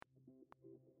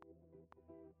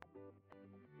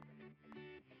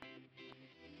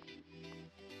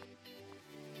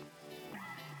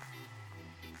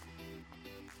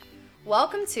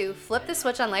Welcome to Flip the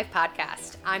Switch on Life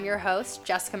podcast. I'm your host,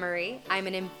 Jessica Marie. I'm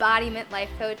an embodiment life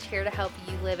coach here to help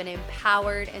you live an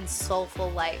empowered and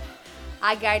soulful life.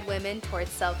 I guide women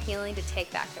towards self-healing to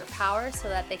take back their power so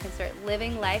that they can start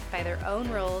living life by their own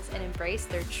rules and embrace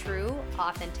their true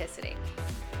authenticity.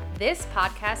 This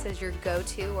podcast is your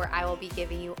go-to where I will be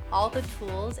giving you all the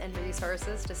tools and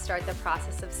resources to start the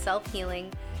process of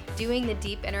self-healing, doing the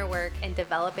deep inner work, and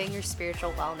developing your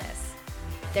spiritual wellness.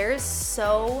 There is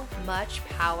so much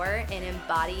power in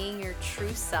embodying your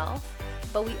true self,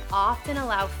 but we often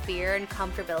allow fear and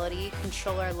comfortability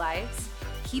control our lives,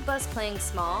 keep us playing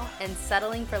small, and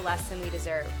settling for less than we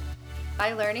deserve.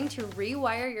 By learning to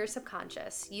rewire your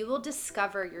subconscious, you will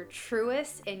discover your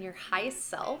truest and your highest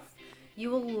self. You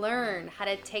will learn how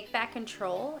to take back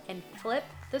control and flip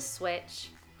the switch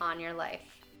on your life.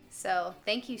 So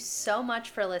thank you so much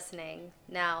for listening.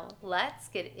 Now let's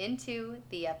get into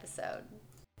the episode.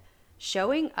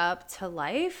 Showing up to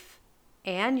life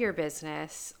and your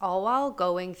business all while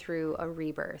going through a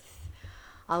rebirth.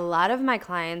 A lot of my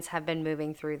clients have been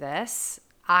moving through this.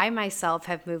 I myself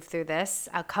have moved through this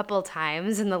a couple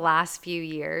times in the last few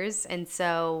years, and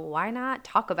so why not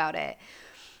talk about it?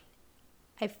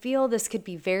 I feel this could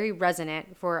be very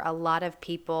resonant for a lot of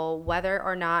people, whether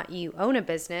or not you own a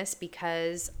business,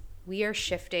 because we are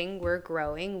shifting, we're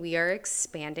growing, we are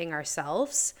expanding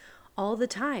ourselves all the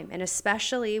time. And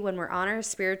especially when we're on our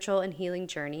spiritual and healing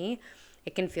journey,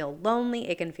 it can feel lonely,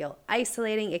 it can feel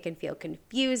isolating, it can feel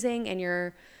confusing, and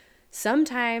you're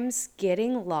sometimes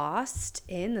getting lost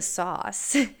in the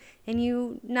sauce and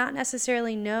you not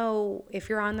necessarily know if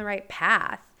you're on the right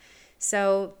path.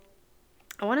 So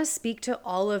I want to speak to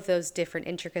all of those different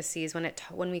intricacies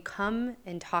when we come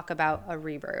and talk about a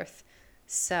rebirth.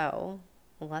 So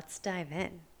let's dive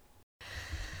in.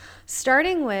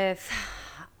 Starting with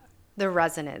the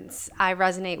resonance. I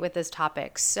resonate with this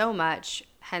topic so much,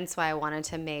 hence why I wanted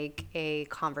to make a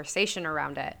conversation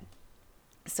around it.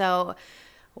 So,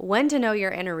 when to know you're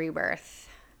in a rebirth?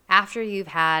 After you've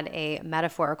had a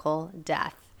metaphorical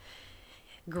death,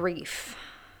 grief,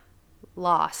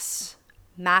 loss,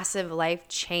 massive life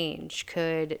change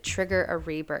could trigger a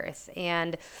rebirth.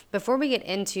 And before we get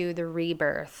into the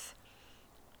rebirth,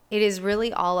 it is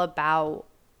really all about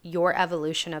your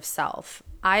evolution of self.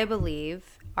 I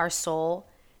believe our soul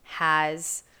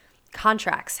has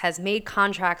made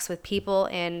contracts with people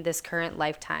in this current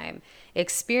lifetime,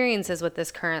 experiences with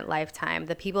this current lifetime,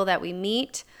 the people that we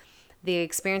meet, the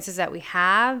experiences that we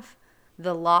have,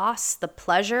 the loss, the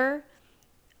pleasure,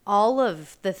 all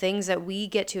of the things that we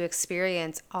get to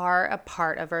experience are a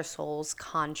part of our soul's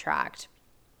contract.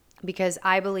 Because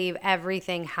I believe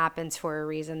everything happens for a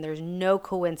reason. There's no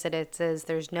coincidences.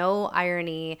 There's no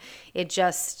irony. It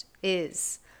just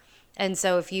is. And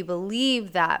so if you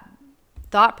believe that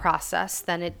thought process,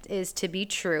 then it is to be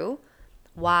true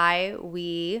why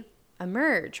we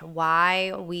emerge,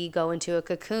 why we go into a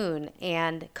cocoon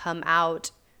and come out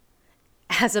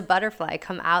as a butterfly,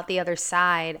 come out the other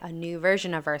side, a new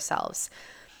version of ourselves.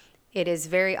 It is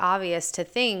very obvious to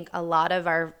think a lot of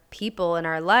our people in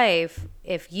our life,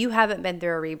 if you haven't been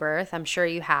through a rebirth, I'm sure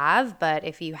you have, but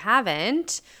if you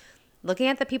haven't, looking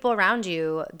at the people around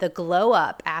you, the glow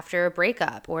up after a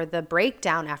breakup or the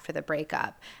breakdown after the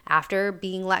breakup, after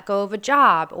being let go of a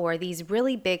job or these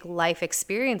really big life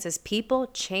experiences, people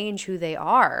change who they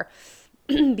are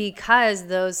because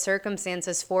those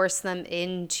circumstances force them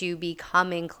into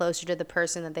becoming closer to the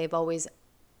person that they've always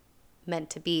meant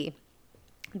to be.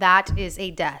 That is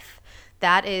a death.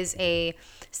 That is a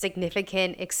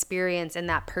significant experience in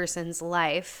that person's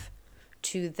life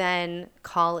to then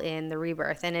call in the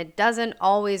rebirth. And it doesn't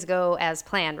always go as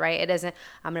planned, right? It isn't,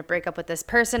 I'm going to break up with this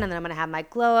person and then I'm going to have my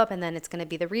glow up and then it's going to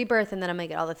be the rebirth and then I'm going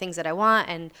to get all the things that I want.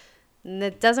 And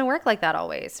it doesn't work like that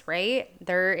always, right?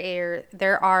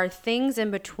 There are things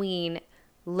in between,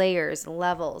 layers,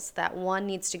 levels that one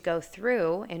needs to go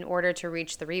through in order to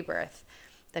reach the rebirth.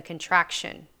 The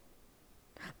contraction,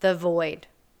 the void,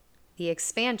 the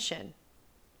expansion,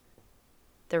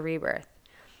 the rebirth.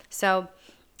 So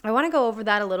I want to go over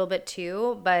that a little bit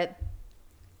too, but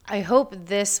I hope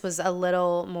this was a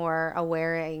little more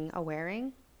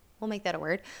awareing. We'll make that a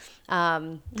word.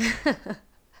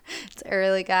 It's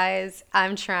early, guys.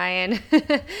 I'm trying.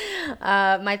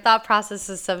 My thought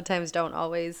processes sometimes don't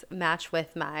always match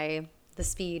with the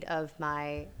speed of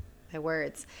my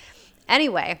words.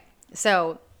 Anyway,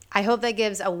 so I hope that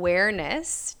gives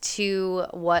awareness to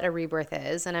what a rebirth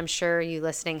is. And I'm sure you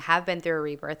listening have been through a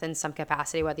rebirth in some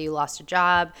capacity, whether you lost a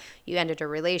job, you ended a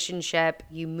relationship,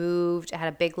 you moved, had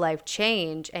a big life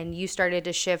change, and you started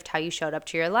to shift how you showed up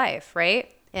to your life,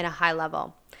 right? In a high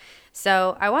level.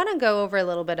 So I want to go over a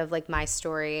little bit of like my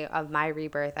story of my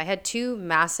rebirth. I had two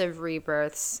massive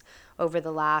rebirths over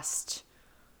the last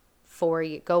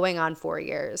going on 4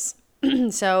 years.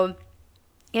 So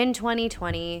in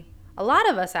 2020, a lot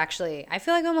of us actually, I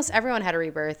feel like almost everyone had a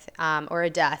rebirth or a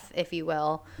death, if you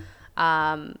will,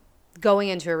 going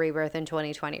into a rebirth in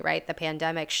 2020, right? The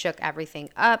pandemic shook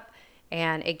everything up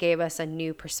and it gave us a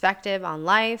new perspective on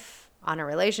life, on our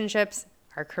relationships,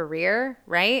 our career,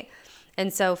 right?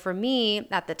 And so for me,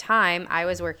 at the time, I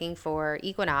was working for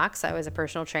Equinox. I was a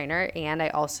personal trainer and I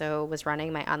also was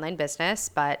running my online business.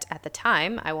 But at the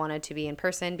time, I wanted to be in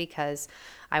person because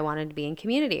I wanted to be in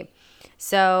community.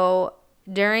 So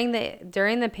during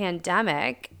the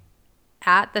pandemic,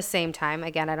 at the same time,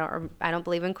 again, I don't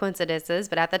believe in coincidences,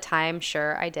 but at the time,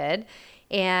 sure, I did.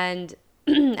 And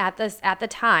at the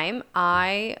time,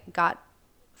 I got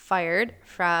fired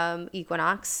from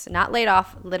Equinox, not laid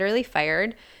off, literally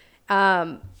fired.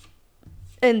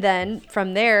 And then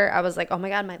from there, I was like, oh my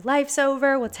God, my life's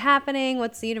over. What's happening?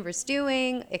 What's the universe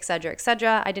doing? Et cetera, et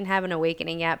cetera. I didn't have an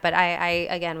awakening yet, but I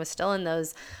again, was still in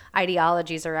those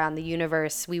ideologies around the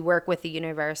universe. We work with the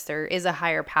universe. There is a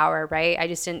higher power, right? I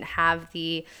just didn't have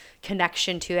the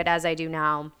connection to it as I do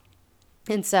now.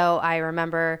 And so I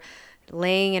remember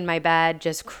laying in my bed,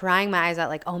 just crying my eyes out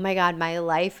like, oh my God, my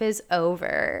life is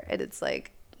over. And it's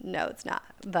like, no, it's not.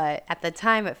 But at the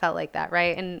time, it felt like that,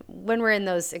 right? And when we're in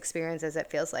those experiences, it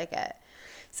feels like it.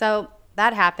 So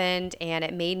that happened, and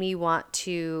it made me want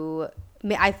to.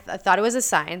 I thought it was a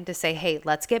sign to say, hey,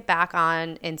 let's get back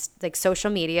on in like social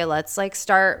media. Let's like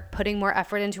start putting more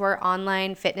effort into our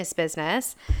online fitness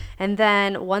business. And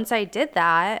then once I did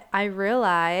that, I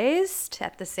realized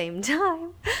at the same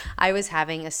time I was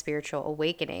having a spiritual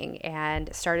awakening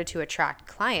and started to attract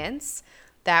clients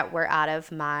that were out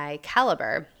of my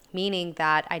caliber, meaning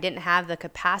that I didn't have the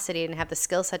capacity and have the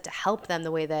skill set to help them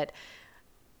the way that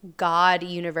God,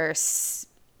 universe,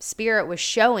 spirit was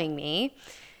showing me,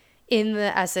 in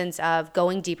the essence of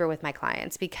going deeper with my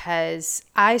clients, because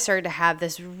I started to have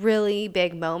this really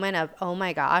big moment of, oh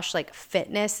my gosh, like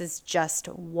fitness is just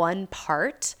one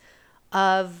part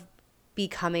of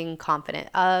becoming confident,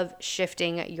 of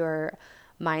shifting your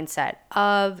mindset,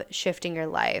 of shifting your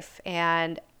life.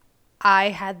 And I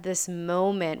had this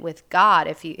moment with God,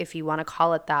 if you want to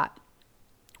call it that,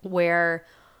 where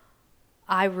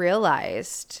I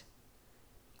realized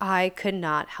I could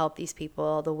not help these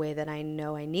people the way that I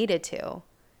know I needed to.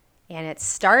 And it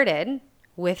started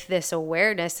with this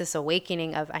awareness, this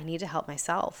awakening of I need to help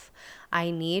myself.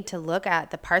 I need to look at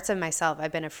the parts of myself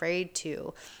I've been afraid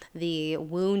to, the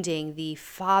wounding, the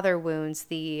father wounds,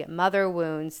 the mother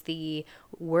wounds, the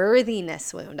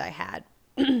worthiness wound I had.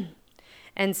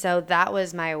 And so that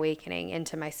was my awakening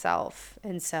into myself.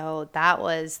 And so that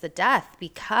was the death,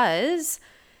 because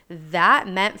that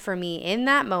meant for me in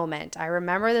that moment, I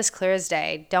remember this clear as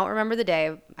day. Don't remember the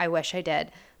day. I wish I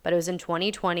did. But it was in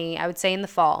 2020, I would say in the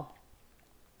fall.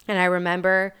 And I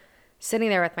remember sitting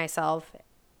there with myself,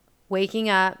 waking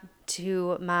up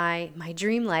to my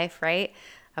dream life, right?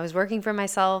 I was working for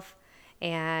myself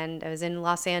and I was in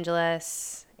Los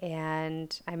Angeles.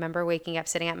 And I remember waking up,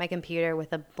 sitting at my computer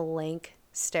with a blank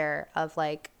stare of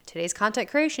like, today's content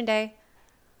creation day,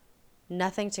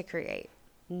 nothing to create,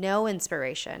 no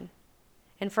inspiration.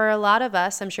 And for a lot of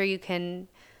us, I'm sure you can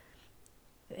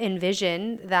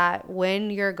envision that when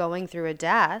you're going through a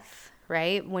death,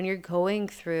 right? When you're going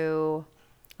through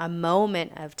a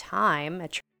moment of time,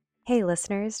 Hey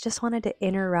listeners, just wanted to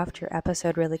interrupt your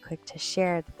episode really quick to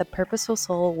share that the Purposeful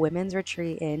Soul Women's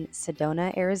Retreat in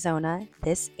Sedona, Arizona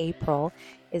this April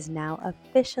is now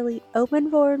officially open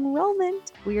for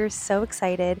enrollment. We are so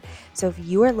excited. So if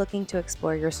you are looking to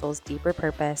explore your soul's deeper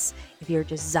purpose, if you're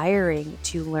desiring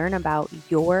to learn about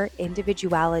your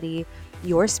individuality,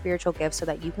 your spiritual gifts so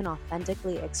that you can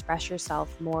authentically express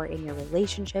yourself more in your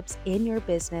relationships, in your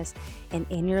business, and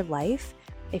in your life,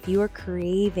 if you are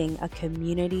craving a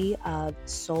community of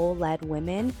soul-led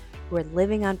women who are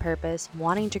living on purpose,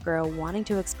 wanting to grow, wanting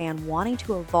to expand, wanting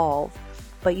to evolve,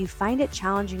 but you find it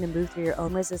challenging to move through your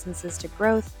own resistances to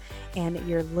growth, and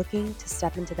you're looking to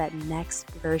step into that next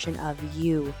version of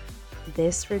you,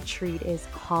 this retreat is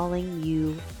calling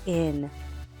you in.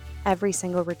 Every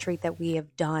single retreat that we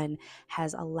have done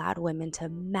has allowed women to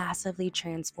massively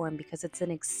transform because it's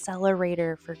an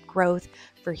accelerator for growth,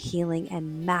 for healing,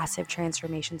 and massive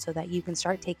transformation so that you can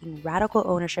start taking radical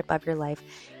ownership of your life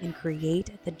and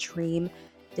create the dream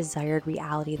desired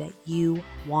reality that you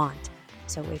want.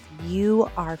 So if you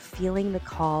are feeling the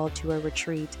call to a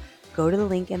retreat, go to the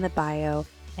link in the bio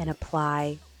and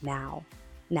apply now.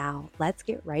 Now, let's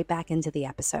get right back into the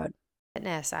episode.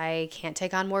 Fitness. I can't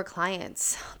take on more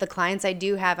clients. The clients I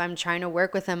do have, I'm trying to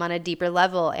work with them on a deeper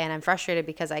level, and I'm frustrated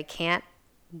because I can't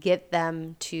get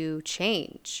them to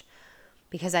change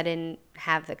because I didn't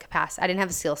have the capacity. I didn't have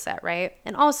the skill set, right?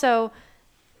 And also,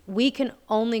 we can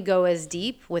only go as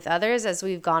deep with others as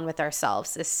we've gone with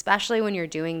ourselves, especially when you're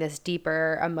doing this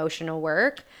deeper emotional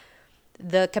work.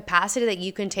 The capacity that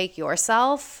you can take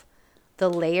yourself, the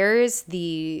layers,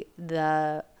 the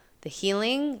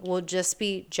healing will just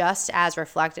be just as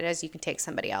reflected as you can take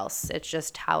somebody else. It's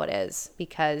just how it is,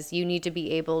 because you need to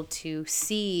be able to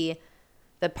see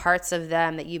the parts of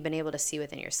them that you've been able to see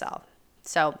within yourself.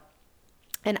 So,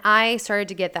 and I started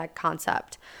to get that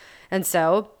concept. And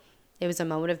so it was a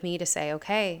moment of me to say,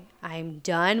 okay, I'm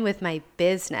done with my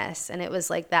business. And it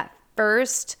was like that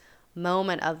first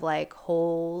moment of like,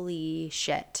 holy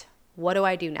shit, what do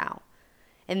I do now?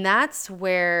 And that's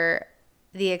where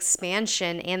the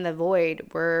expansion and the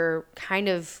void were kind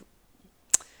of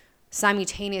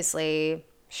simultaneously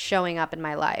showing up in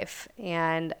my life.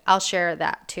 And I'll share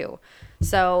that too.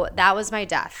 So that was my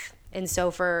death. And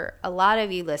so for a lot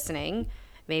of you listening,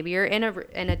 maybe you're in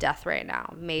a death right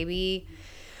now. Maybe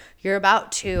you're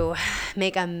about to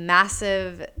make a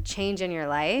massive change in your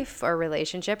life or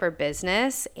relationship or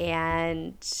business,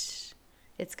 and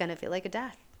it's going to feel like a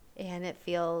death. And it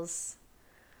feels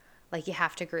like you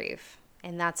have to grieve.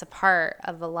 And that's a part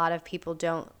of a lot of people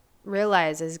don't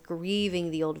realize, is grieving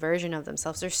the old version of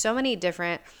themselves. There's so many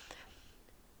different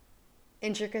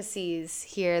intricacies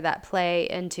here that play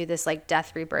into this like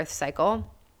death rebirth cycle.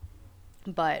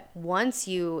 But once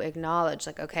you acknowledge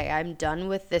like, okay, I'm done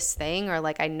with this thing, or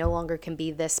like I no longer can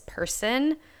be this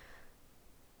person,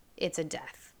 it's a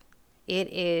death.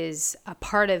 It is a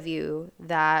part of you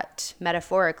that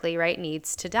metaphorically, right,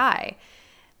 needs to die.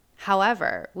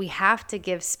 However, we have to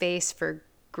give space for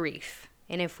grief.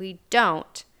 And if we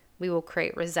don't, we will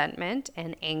create resentment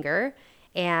and anger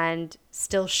and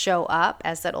still show up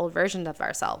as that old version of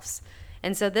ourselves.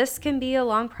 And so this can be a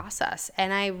long process.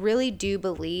 And I really do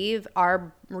believe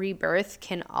our rebirth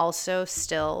can also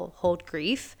still hold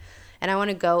grief. And I want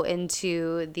to go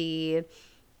into the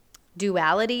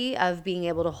duality of being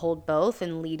able to hold both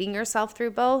and leading yourself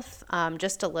through both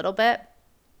just a little bit.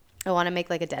 I want to make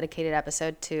like a dedicated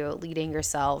episode to leading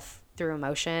yourself through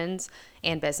emotions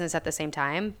and business at the same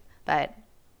time, but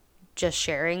just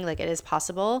sharing like it is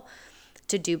possible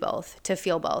to do both, to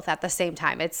feel both at the same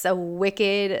time. It's a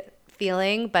wicked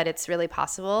feeling, but it's really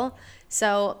possible.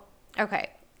 So, okay,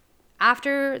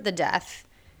 after the death,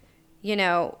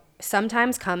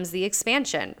 sometimes comes the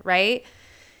expansion, right?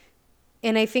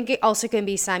 And I think it also can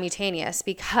be simultaneous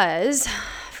because,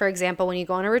 for example, when you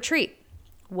go on a retreat,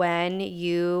 when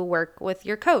you work with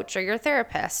your coach or your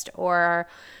therapist, or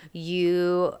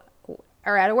you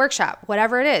are at a workshop,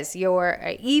 whatever it is, you're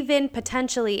even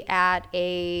potentially at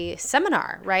a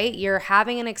seminar, right? You're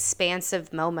having an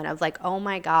expansive moment of like, oh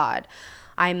my God,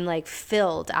 I'm like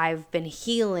filled. I've been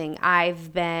healing.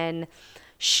 I've been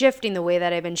shifting the way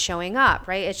that I've been showing up,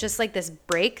 right? It's just like this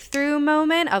breakthrough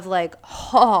moment of like,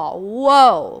 oh,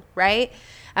 whoa, right?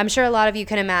 I'm sure a lot of you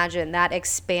can imagine that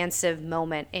expansive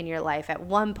moment in your life at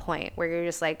one point where you're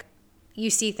just like, you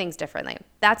see things differently.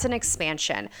 That's an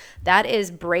expansion. That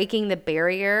is breaking the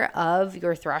barrier of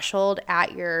your threshold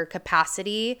at your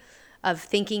capacity of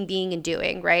thinking, being, and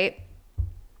doing, right?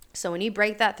 So when you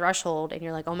break that threshold and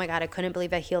you're like, oh my God, I couldn't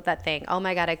believe I healed that thing. Oh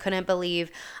my God, I couldn't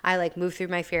believe I like moved through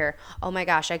my fear. Oh my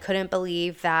gosh, I couldn't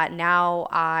believe that now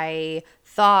I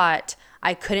thought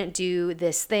I couldn't do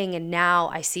this thing and now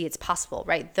I see it's possible,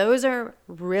 right? Those are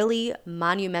really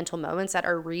monumental moments that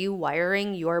are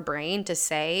rewiring your brain to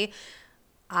say,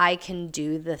 I can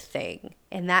do the thing.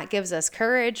 And that gives us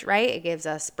courage, right? It gives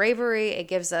us bravery. It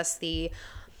gives us the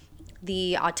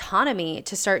autonomy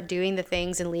to start doing the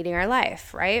things and leading our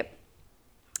life, right?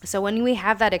 So when we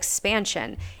have that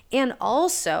expansion, and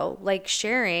also like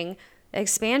sharing,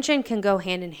 expansion can go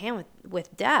hand in hand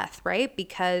with death, right?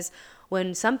 Because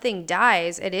when something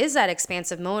dies, it is that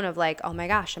expansive moment of like, oh my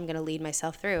gosh, I'm going to lead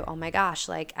myself through. Oh my gosh,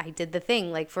 like I did the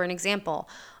thing. Like for an example,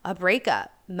 a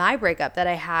breakup, my breakup that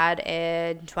I had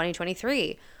in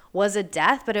 2023 was a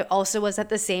death, but it also was at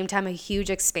the same time a huge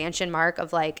expansion mark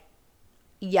of like,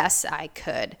 yes, I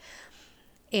could.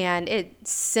 And it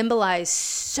symbolized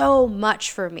so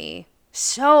much for me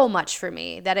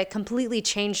that it completely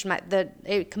changed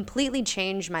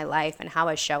my life and how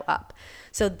I show up.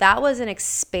 So that was an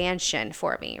expansion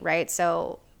for me, right?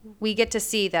 So we get to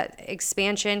see that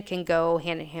expansion can go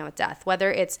hand in hand with death.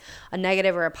 Whether it's a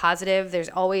negative or a positive, there's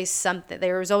always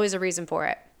a reason for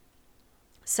it.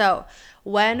 So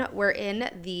when we're in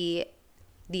the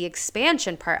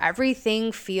expansion part,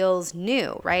 everything feels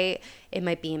new, right? It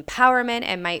might be empowerment.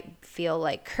 It might feel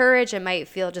like courage. It might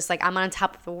feel just like I'm on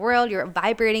top of the world. You're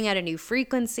vibrating at a new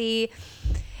frequency.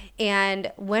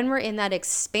 And when we're in that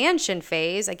expansion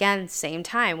phase, again, same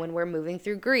time, when we're moving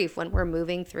through grief, when we're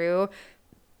moving through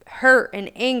hurt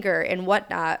and anger and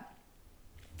whatnot,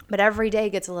 but every day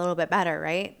gets a little bit better,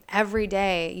 right? Every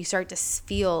day you start to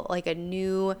feel like a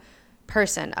new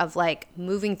person of like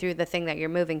moving through the thing that you're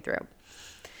moving through.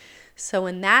 So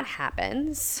when that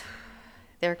happens,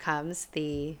 there comes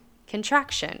the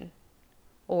contraction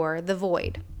or the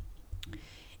void.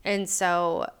 And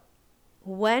so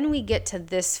when we get to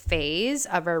this phase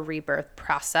of our rebirth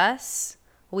process,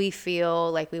 we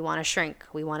feel like we want to shrink,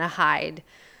 we want to hide.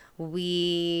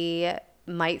 We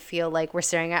might feel like we're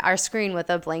staring at our screen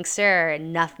with a blank stare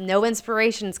and no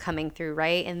inspiration's coming through,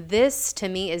 right? And this, to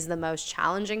me, is the most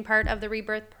challenging part of the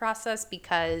rebirth process,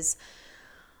 because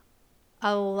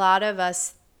a lot of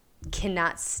us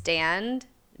cannot stand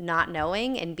not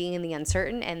knowing and being in the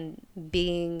uncertain and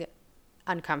being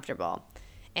uncomfortable.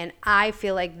 And I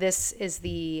feel like this is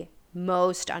the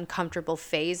most uncomfortable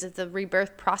phase of the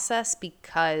rebirth process,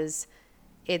 because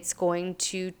it's going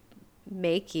to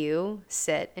make you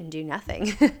sit and do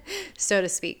nothing, so to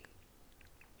speak.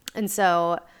 And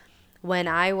so when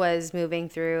I was moving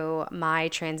through my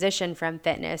transition from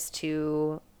fitness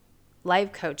to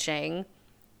life coaching,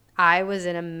 I was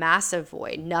in a massive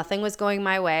void. Nothing was going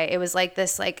my way. It was like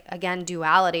this, like, again,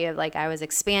 duality of like I was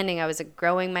expanding, I was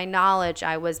growing my knowledge,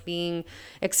 I was being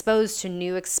exposed to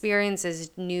new experiences,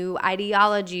 new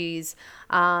ideologies,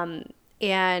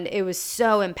 and it was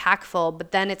so impactful.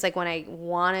 But then it's like when I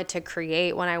wanted to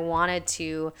create, when I wanted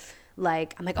to,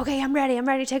 like, I'm like, okay, I'm ready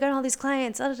to take on all these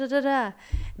clients,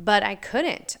 but I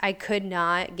couldn't. I could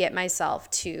not get myself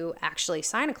to actually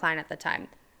sign a client at the time,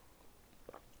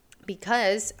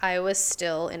 because I was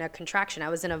still in a contraction. I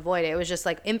was in a void. It was just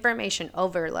like information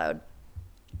overload.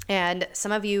 And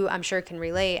some of you, I'm sure, can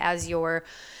relate as you're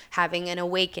having an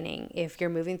awakening, if you're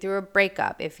moving through a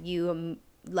breakup, if you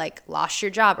like lost your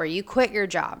job or you quit your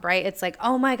job, right? It's like,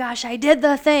 oh my gosh, I did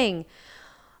the thing.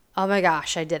 Oh my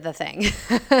gosh, I did the thing.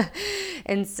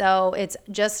 And so it's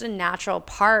just a natural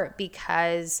part,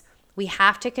 because we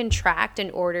have to contract in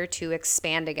order to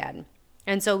expand again.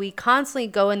 And so we constantly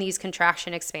go in these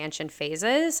contraction expansion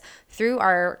phases through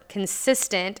our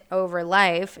consistent over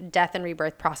life death and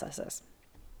rebirth processes.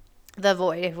 The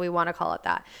void, if we want to call it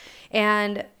that.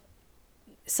 And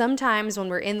sometimes when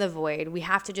we're in the void, we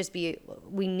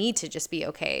need to just be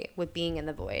okay with being in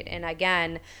the void. And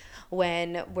again,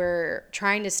 when we're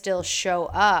trying to still show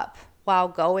up while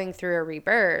going through a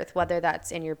rebirth, whether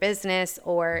that's in your business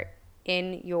or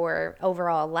in your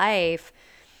overall life,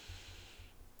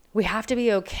 we have to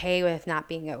be okay with not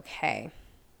being okay.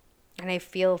 And I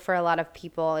feel for a lot of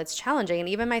people it's challenging, and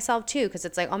even myself too, because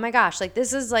it's like, oh my gosh, like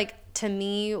this is like, to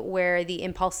me, where the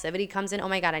impulsivity comes in. Oh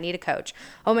my God, I need a coach.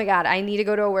 Oh my God, I need to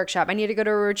go to a workshop. I need to go to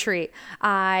a retreat.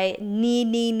 I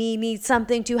need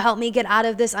something to help me get out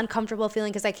of this uncomfortable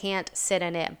feeling, because I can't sit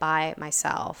in it by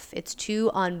myself. It's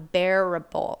too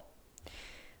unbearable.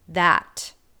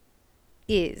 That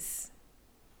is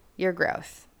your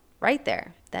growth right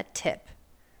there. That tip,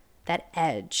 that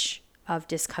edge of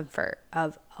discomfort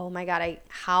of, oh my God,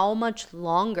 how much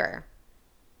longer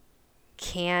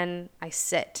can I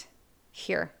sit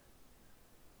here?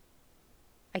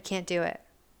 I can't do it.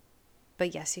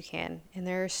 But yes, you can. And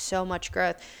there's so much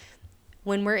growth.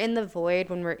 When we're in the void,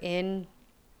 when we're in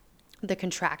the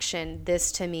contraction,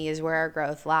 this to me is where our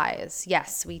growth lies.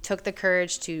 Yes, we took the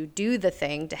courage to do the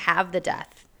thing, to have the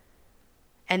death.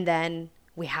 And then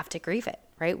we have to grieve it,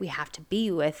 right? We have to be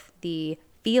with the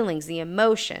feelings, the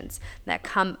emotions that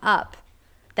come up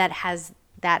that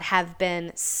have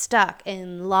been stuck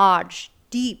and lodged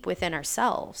deep within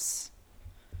ourselves.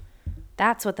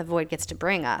 That's what the void gets to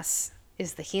bring us,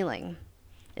 is the healing,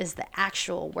 is the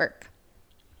actual work,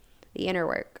 the inner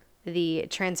work, the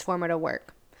transformative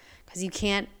work. Because you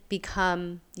can't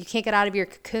get out of your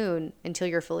cocoon until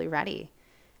you're fully ready.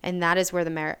 And that is where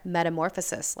the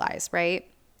metamorphosis lies, right?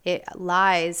 It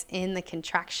lies in the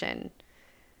contraction.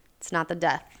 It's not the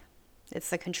death. It's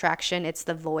the contraction. It's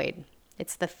the void.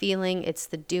 It's the feeling. It's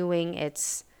the doing.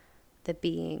 It's the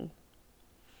being.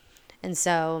 And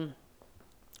so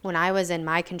when I was in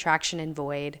my contraction and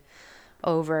void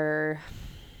over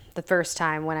the first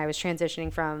time when I was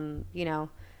transitioning from,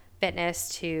 fitness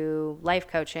to life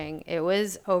coaching, it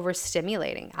was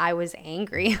overstimulating. I was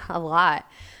angry a lot.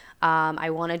 I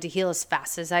wanted to heal as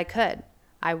fast as I could.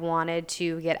 I wanted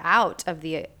to get out of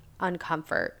the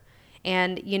uncomfort.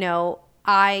 And,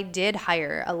 I did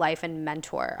hire a life and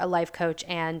mentor, a life coach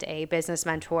and a business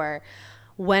mentor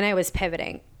when I was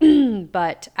pivoting.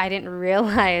 But I didn't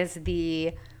realize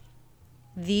the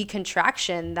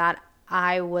contraction that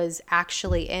I was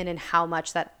actually in and how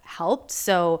much that helped.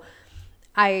 So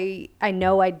I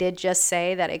know I did just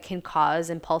say that it can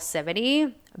cause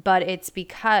impulsivity, but it's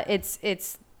because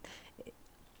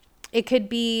it could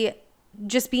be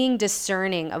just being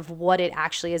discerning of what it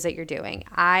actually is that you're doing.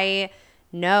 I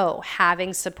know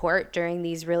having support during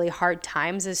these really hard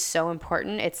times is so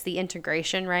important. It's the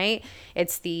integration, right?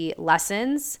 It's the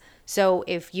lessons. So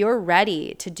if you're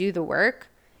ready to do the work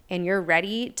and you're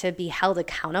ready to be held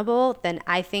accountable, then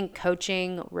I think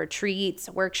coaching, retreats,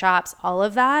 workshops, all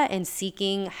of that, and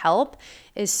seeking help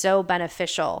is so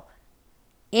beneficial.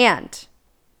 And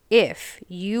if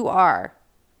you are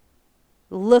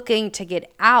looking to get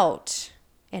out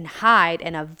and hide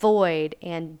and avoid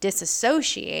and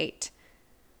disassociate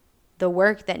the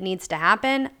work that needs to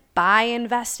happen by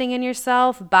investing in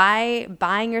yourself, by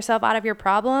buying yourself out of your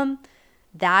problem,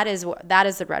 that is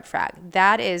the red flag.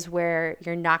 That is where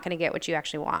you're not going to get what you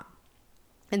actually want.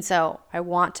 And so I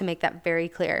want to make that very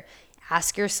clear.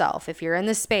 Ask yourself, if you're in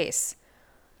this space,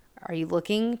 are you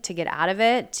looking to get out of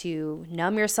it, to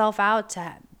numb yourself out,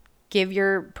 to give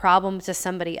your problem to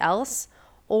somebody else?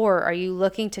 Or are you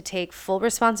looking to take full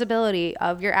responsibility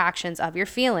of your actions, of your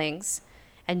feelings,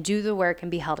 and do the work and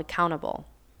be held accountable?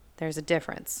 There's a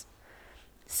difference.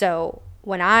 So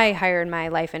when I hired my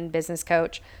life and business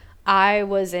coach, I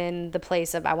was in the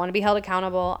place of I want to be held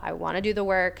accountable. I want to do the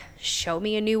work. Show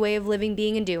me a new way of living,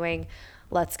 being, and doing.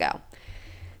 Let's go.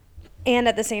 And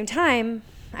at the same time,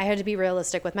 I had to be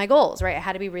realistic with my goals, right? I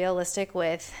had to be realistic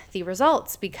with the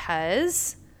results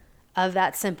because of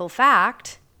that simple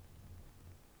fact.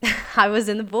 I was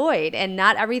in the void and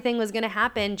not everything was going to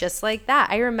happen just like that.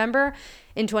 I remember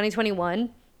in 2021,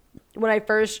 when I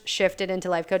first shifted into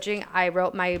life coaching, I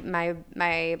wrote my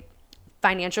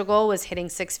financial goal was hitting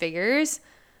 6 figures.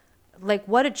 Like,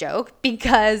 what a joke.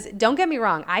 Because don't get me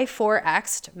wrong, I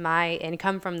 4x'd my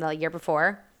income from the year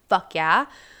before. Fuck yeah.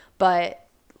 But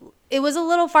it was a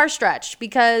little far stretched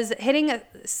because hitting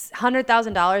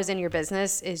 $100,000 in your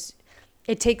business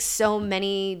it takes there's so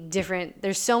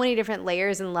many different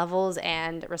layers and levels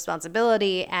and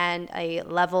responsibility and a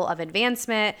level of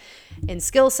advancement and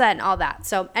skill set and all that.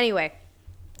 So anyway,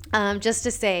 just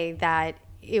to say that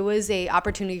it was a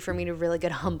opportunity for me to really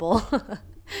get humble.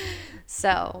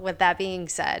 So with that being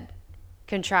said,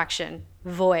 contraction,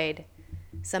 void.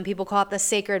 Some people call it the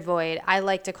sacred void. I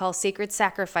like to call sacred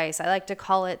sacrifice. I like to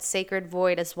call it sacred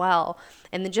void as well.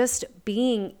 And then just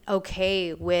being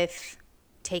okay with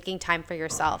taking time for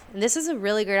yourself. And this is a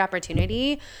really great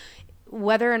opportunity,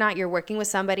 whether or not you're working with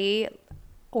somebody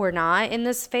or not in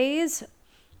this phase.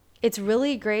 It's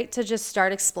really great to just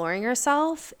start exploring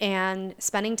yourself and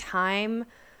spending time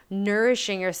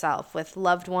nourishing yourself with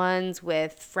loved ones,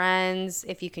 with friends,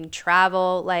 if you can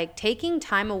travel, like taking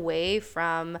time away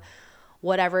from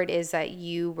whatever it is that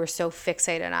you were so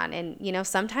fixated on. And,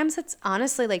 sometimes it's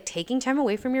honestly like taking time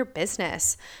away from your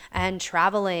business and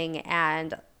traveling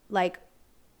and like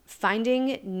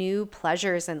finding new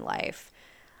pleasures in life.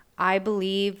 I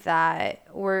believe that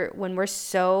when we're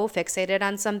so fixated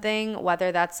on something,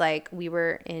 whether that's like we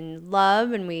were in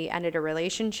love and we ended a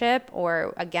relationship,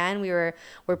 or again, we're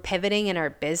pivoting in our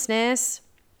business,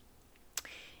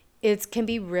 it can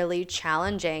be really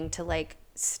challenging to like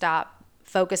stop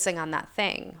focusing on that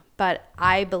thing. But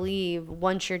I believe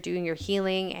once you're doing your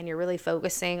healing and you're really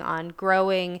focusing on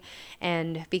growing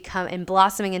and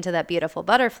blossoming into that beautiful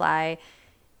butterfly,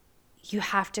 you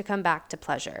have to come back to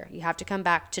pleasure. You have to come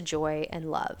back to joy and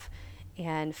love.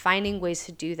 And finding ways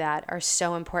to do that are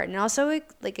so important. And also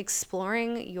like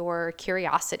exploring your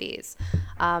curiosities.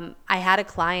 I had a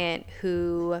client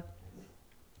who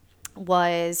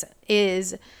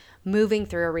is moving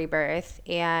through a rebirth,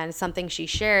 and something she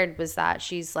shared was that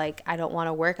she's like, I don't want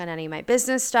to work on any of my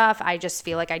business stuff. I just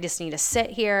feel like I just need to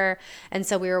sit here. And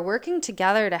so we were working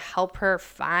together to help her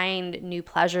find new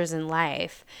pleasures in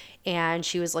life. And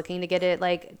she was looking to get it,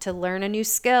 like to learn a new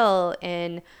skill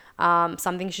in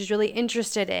something she's really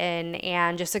interested in,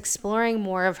 and just exploring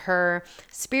more of her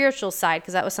spiritual side,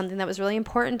 because that was something that was really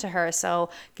important to her.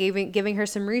 So giving her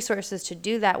some resources to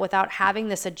do that without having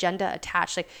this agenda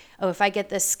attached, like, oh, if I get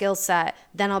this skill set,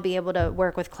 then I'll be able to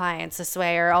work with clients this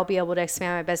way, or I'll be able to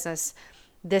expand my business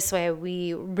this way.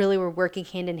 We really were working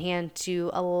hand in hand to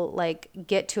like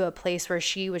get to a place where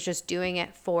she was just doing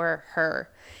it for her.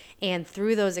 And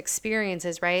through those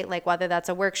experiences, right? Like whether that's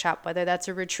a workshop, whether that's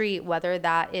a retreat, whether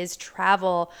that is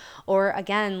travel, or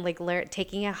again, like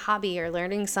taking a hobby or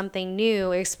learning something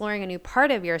new, exploring a new part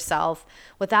of yourself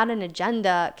without an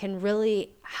agenda can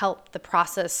really help the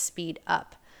process speed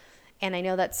up. And I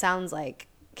know that sounds like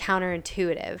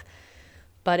counterintuitive,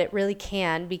 but it really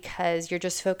can, because you're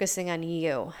just focusing on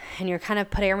you and you're kind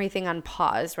of putting everything on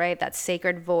pause, right? That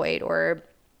sacred void or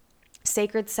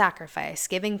sacred sacrifice,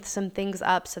 giving some things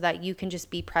up so that you can just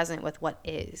be present with what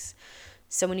is.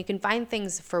 So when you can find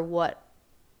things for what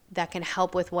that can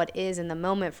help with what is in the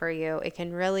moment for you, it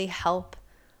can really help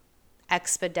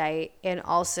expedite and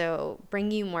also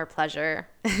bring you more pleasure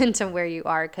into where you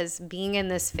are, because being in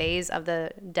this phase of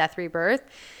the death rebirth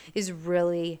is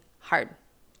really hard.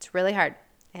 It's really hard.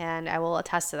 And I will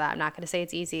attest to that. I'm not going to say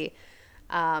it's easy.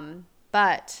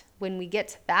 But when we get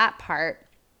to that part,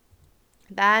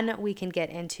 then we can get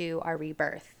into our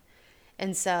rebirth.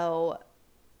 And so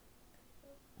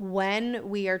when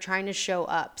we are trying to show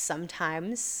up,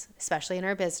 sometimes, especially in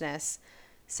our business,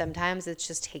 sometimes it's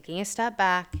just taking a step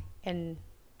back and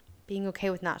being okay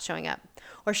with not showing up,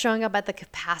 or showing up at the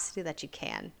capacity that you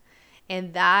can.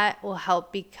 And that will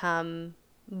help become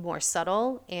more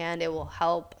subtle, and it will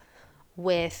help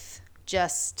with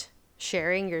just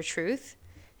sharing your truth.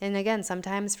 And again,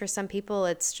 sometimes for some people,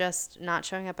 it's just not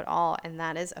showing up at all, and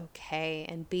that is okay,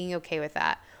 and being okay with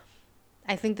that.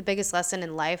 I think the biggest lesson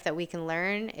in life that we can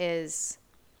learn is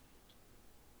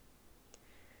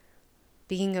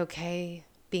being okay,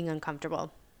 being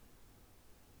uncomfortable.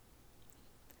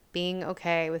 Being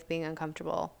okay with being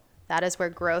uncomfortable. That is where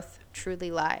growth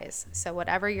truly lies. So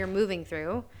whatever you're moving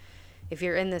through, if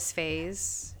you're in this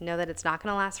phase, know that it's not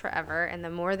going to last forever. And the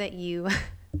more that you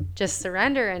just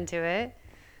surrender into it,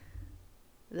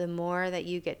 the more that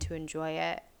you get to enjoy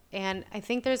it. And I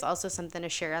think there's also something to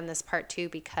share on this part too,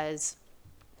 because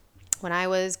when I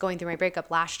was going through my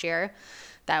breakup last year,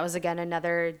 that was again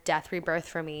another death rebirth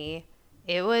for me.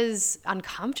 It was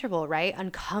uncomfortable, right?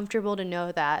 Uncomfortable to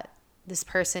know that this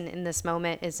person in this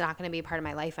moment is not going to be a part of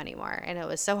my life anymore. And it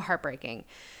was so heartbreaking.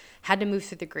 Had to move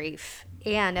through the grief.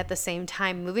 And at the same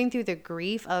time, moving through the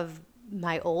grief of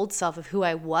my old self, of who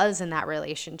I was in that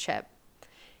relationship.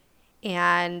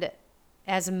 And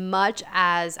as much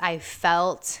as I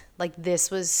felt like this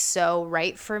was so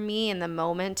right for me in the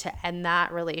moment to end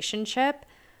that relationship,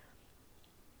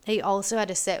 I also had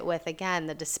to sit with, again,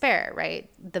 the despair, right?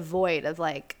 The void of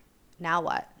like, now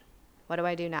what? What do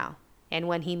I do now? And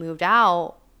when he moved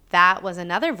out, that was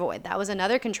another void. That was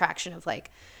another contraction of like,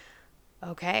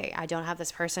 okay, I don't have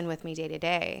this person with me day to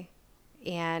day.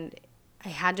 And I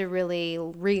had to really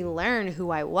relearn who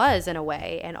I was in a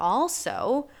way, and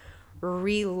also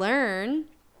relearn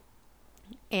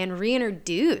and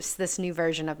reintroduce this new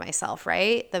version of myself,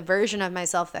 right? The version of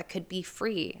myself that could be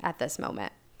free at this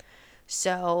moment.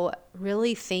 So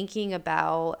really thinking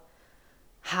about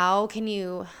how can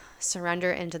you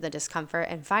surrender into the discomfort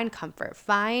and find comfort,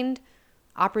 find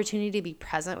opportunity to be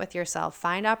present with yourself,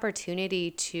 find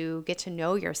opportunity to get to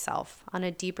know yourself on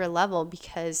a deeper level,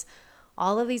 because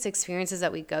all of these experiences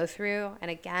that we go through, and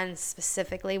again,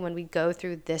 specifically when we go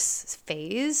through this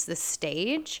phase, this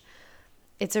stage,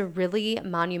 it's a really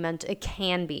it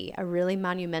can be a really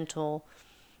monumental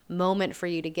moment for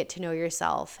you to get to know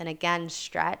yourself. And again,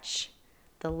 stretch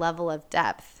the level of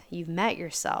depth you've met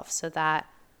yourself so that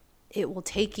it will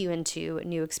take you into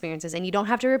new experiences. And you don't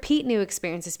have to repeat new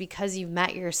experiences because you've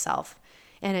met yourself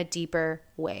in a deeper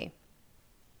way.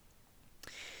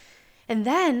 And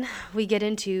then we get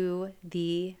into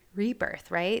the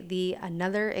rebirth, right?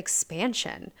 Another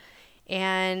expansion.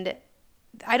 And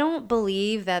I don't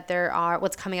believe that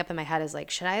what's coming up in my head is like,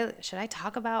 should I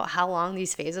talk about how long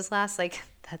these phases last? Like,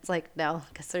 that's like, no,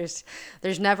 because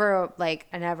there's never like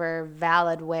a never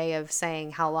valid way of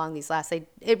saying how long these last.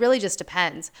 It really just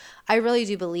depends. I really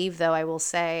do believe, though, I will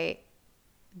say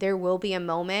there will be a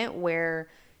moment where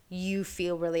you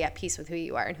feel really at peace with who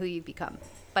you are and who you've become.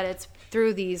 But it's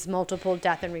through these multiple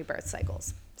death and rebirth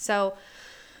cycles. So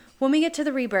when we get to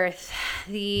the rebirth,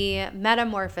 the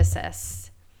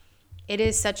metamorphosis, it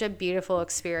is such a beautiful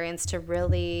experience to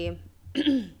really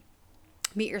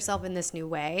meet yourself in this new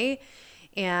way.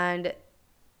 And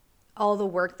all the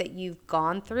work that you've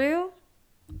gone through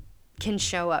can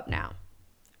show up now,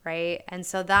 right? And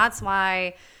so that's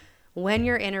why when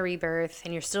you're in a rebirth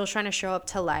and you're still trying to show up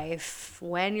to life,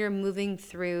 when you're moving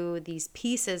through these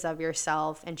pieces of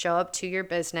yourself and show up to your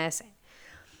business,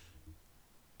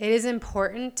 it is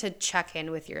important to check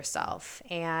in with yourself.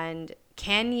 And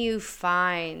can you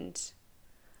find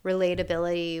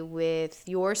relatability with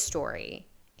your story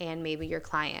and maybe your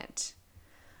client?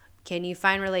 Can you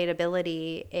find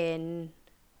relatability in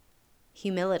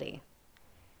humility?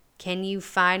 Can you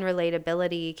find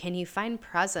relatability? Can you find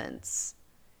presence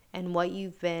in what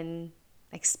you've been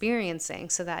experiencing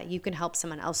so that you can help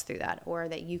someone else through that, or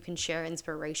that you can share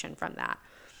inspiration from that?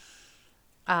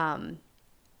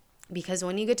 Because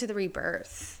when you get to the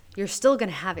rebirth, you're still going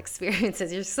to have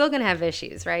experiences. You're still going to have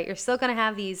issues, right? You're still going to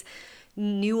have these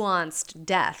nuanced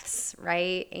deaths,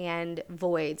 right? And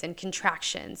voids and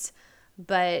contractions.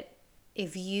 But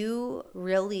if you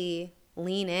really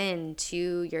lean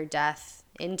into your death,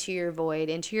 into your void,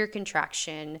 into your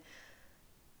contraction,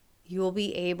 you will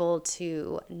be able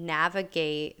to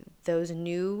navigate those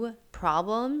new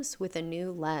problems with a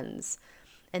new lens.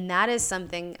 And that is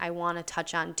something I want to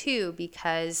touch on too,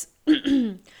 because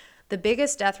the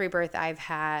biggest death rebirth I've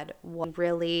had was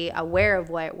really aware of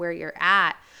where you're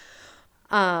at.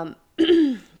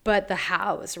 But the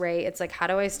hows, right? It's like, how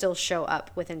do I still show up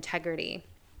with integrity?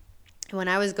 When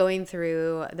I was going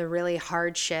through the really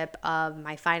hardship of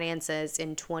my finances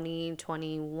in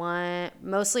 2021,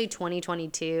 mostly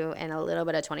 2022 and a little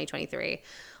bit of 2023,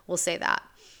 we'll say that.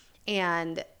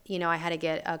 And, I had to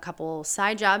get a couple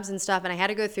side jobs and stuff. And I had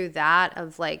to go through that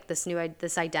of like this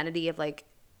identity of like,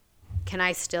 can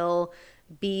I still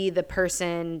be the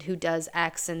person who does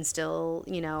X and still,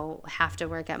 have to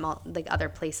work at like other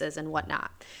places and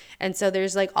whatnot. And so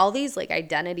there's like all these like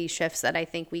identity shifts that I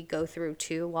think we go through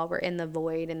too while we're in the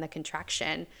void and the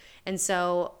contraction. And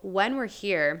so when we're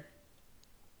here,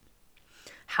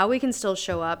 how we can still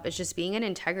show up is just being in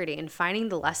integrity and finding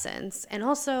the lessons, and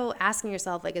also asking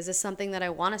yourself, like, is this something that I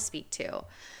want to speak to?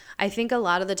 I think a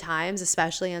lot of the times,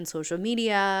 especially on social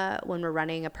media, when we're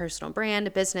running a personal brand,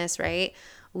 a business, right?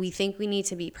 We think we need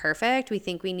to be perfect. We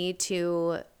think we need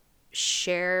to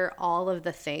share all of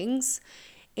the things.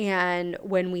 And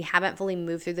when we haven't fully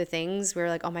moved through the things, we're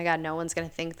like, oh my God, no one's going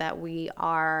to think that we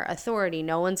are authority.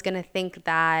 No one's going to think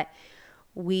that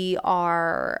we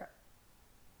have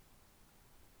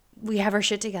our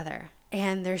shit together.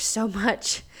 And there's so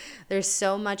much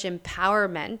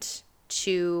empowerment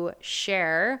to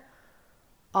share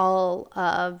all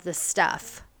of the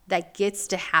stuff that gets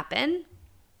to happen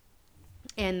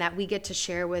and that we get to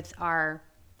share with our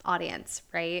audience,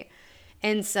 right?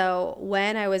 And so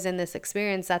when I was in this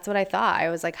experience, that's what I thought. I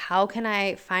was like, how can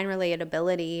I find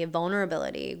relatability,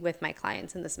 vulnerability with my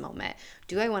clients in this moment?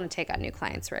 Do I want to take on new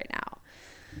clients right now?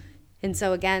 And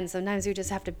so again, sometimes we just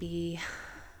have to be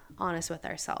honest with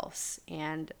ourselves,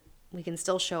 and we can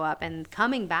still show up, and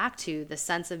coming back to the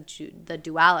sense of the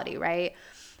duality, right?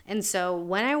 And so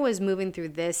when I was moving through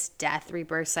this death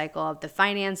rebirth cycle of the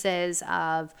finances,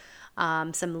 of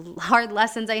some hard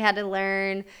lessons I had to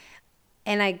learn,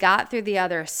 and I got through the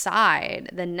other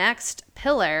side, the next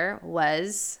pillar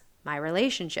was my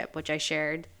relationship, which I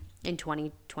shared in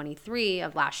 2023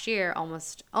 of last year,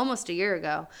 almost a year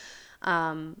ago.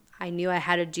 I knew I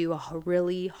had to do a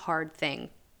really hard thing.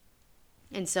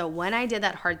 And so when I did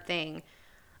that hard thing,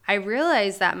 I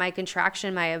realized that my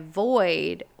contraction, my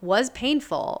void was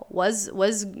painful,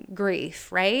 was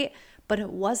grief, right? But it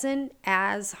wasn't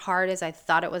as hard as I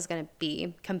thought it was going to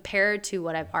be compared to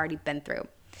what I've already been through.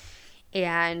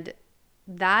 And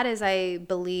that is, I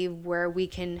believe, where we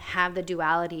can have the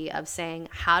duality of saying,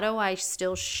 how do I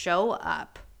still show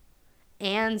up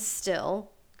and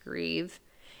still grieve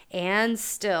and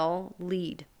still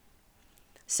lead?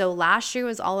 So last year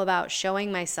was all about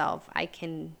showing myself I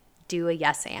can do a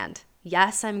yes and.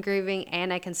 Yes, I'm grieving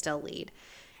and I can still lead.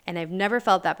 And I've never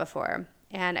felt that before.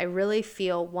 And I really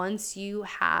feel once you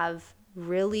have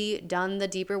really done the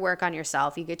deeper work on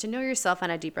yourself, you get to know yourself on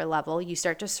a deeper level, you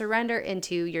start to surrender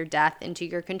into your death, into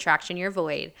your contraction, your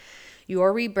void.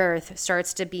 Your rebirth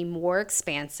starts to be more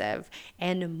expansive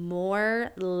and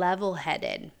more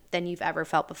level-headed than you've ever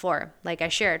felt before. Like I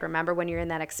shared, remember when you're in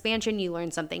that expansion, you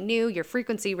learn something new, your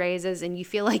frequency raises, and you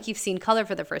feel like you've seen color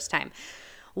for the first time.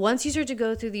 Once you start to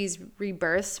go through these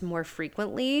rebirths more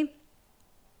frequently,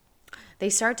 they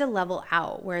start to level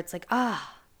out where it's like,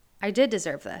 I did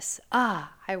deserve this.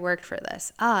 I worked for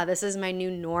this. This is my new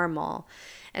normal.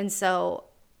 And so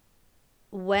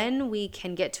when we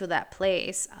can get to that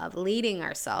place of leading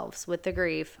ourselves with the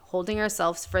grief, holding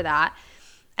ourselves for that,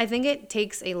 I think it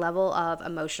takes a level of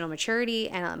emotional maturity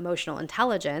and emotional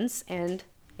intelligence and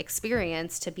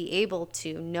experience to be able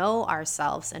to know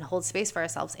ourselves and hold space for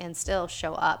ourselves and still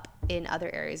show up in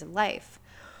other areas of life.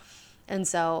 And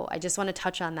so I just want to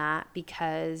touch on that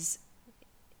because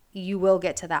you will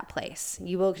get to that place.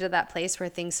 You will get to that place where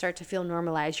things start to feel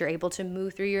normalized. You're able to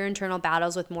move through your internal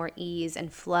battles with more ease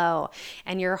and flow,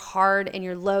 and your hard and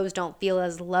your lows don't feel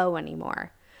as low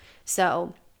anymore.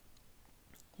 So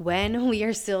when we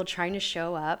are still trying to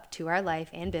show up to our life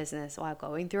and business while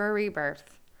going through a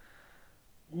rebirth,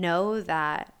 know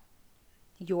that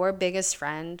your biggest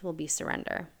friend will be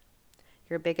surrender.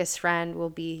 Your biggest friend will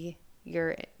be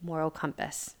your moral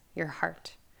compass, your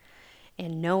heart.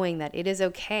 And knowing that it is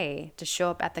okay to show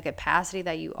up at the capacity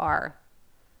that you are.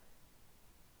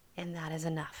 And that is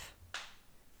enough.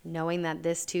 Knowing that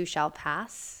this too shall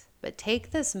pass. But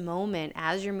take this moment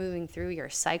as you're moving through your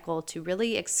cycle to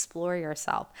really explore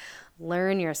yourself,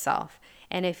 learn yourself.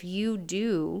 And if you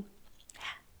do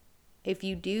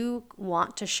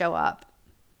want to show up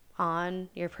on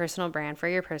your personal brand, for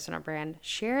your personal brand,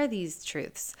 share these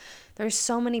truths. There's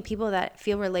so many people that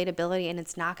feel relatability, and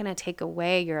it's not going to take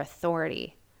away your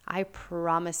authority. I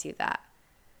promise you that.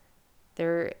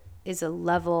 There is a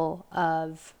level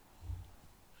of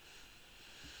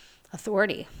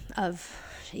authority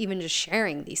of even just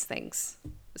sharing these things.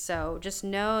 So just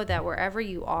know that wherever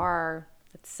you are,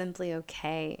 it's simply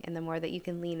okay. And the more that you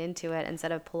can lean into it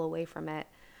instead of pull away from it,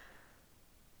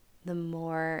 the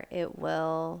more it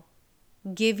will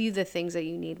give you the things that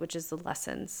you need, which is the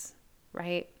lessons,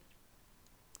 right?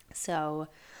 So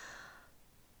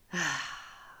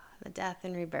the death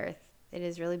and rebirth, it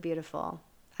is really beautiful.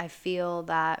 I feel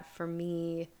that for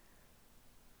me,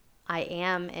 I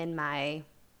am in my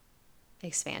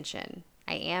expansion.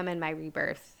 I am in my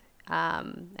rebirth.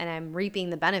 And I'm reaping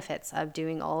the benefits of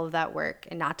doing all of that work.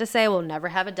 And not to say we'll never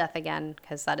have a death again,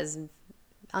 because that is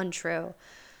untrue.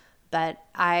 But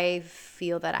I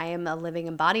feel that I am a living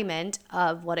embodiment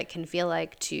of what it can feel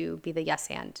like to be the yes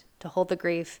and, to hold the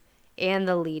grief and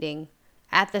the leading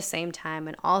at the same time.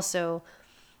 And also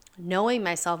knowing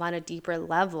myself on a deeper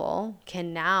level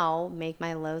can now make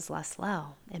my lows less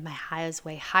low and my highs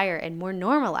way higher and more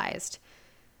normalized.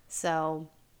 So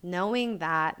knowing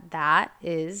that that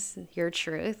is your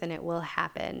truth and it will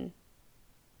happen,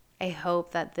 I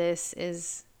hope that this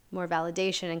is more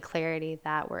validation and clarity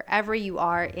that wherever you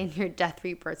are in your death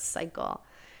rebirth cycle,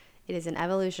 it is an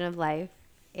evolution of life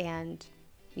and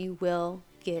you will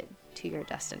get to your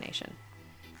destination.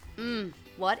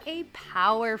 What a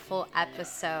powerful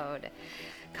episode.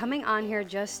 Coming on here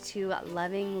just to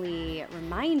lovingly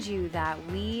remind you that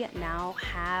we now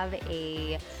have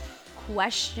a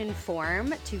question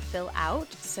form to fill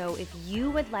out. So if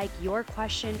you would like your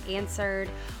question answered,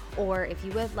 or if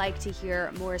you would like to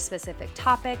hear more specific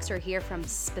topics or hear from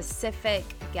specific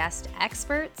guest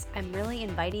experts, I'm really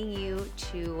inviting you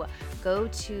to go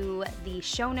to the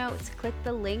show notes, click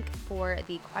the link for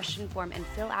the question form and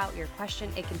fill out your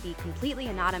question. It can be completely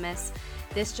anonymous.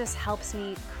 This just helps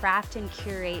me craft and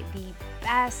curate the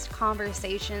best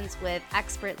conversations with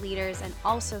expert leaders and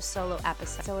also solo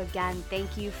episodes. So again,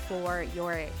 thank you for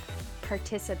your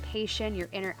participation, your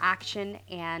interaction,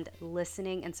 and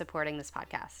listening and supporting this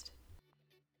podcast.